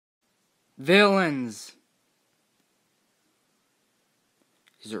Villains!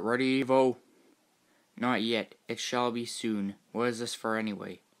 Is it ready, Evo? Not yet. It shall be soon. What is this for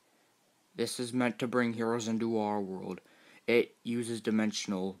anyway? This is meant to bring heroes into our world. It uses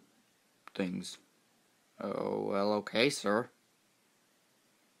dimensional things. Oh, well, okay, sir.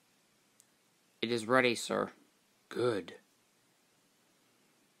 It is ready, sir. Good.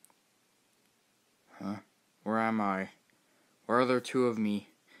 Huh? Where am I? Where are there two of me?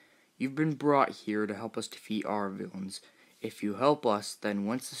 You've been brought here to help us defeat our villains. If you help us, then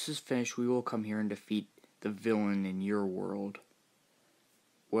once this is finished, we will come here and defeat the villain in your world.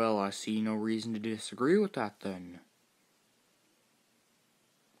 Well, I see no reason to disagree with that, then.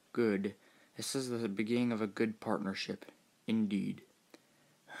 Good. This is the beginning of a good partnership. Indeed.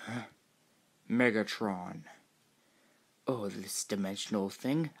 Huh? Megatron. Oh, this dimensional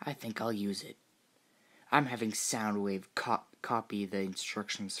thing. I think I'll use it. I'm having Soundwave copy the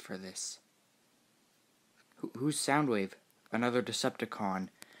instructions for this. Who's Soundwave? Another Decepticon.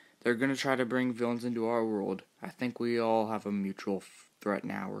 They're gonna try to bring villains into our world. I think we all have a mutual threat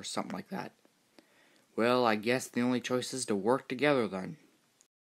now, or something like that. Well, I guess the only choice is to work together then.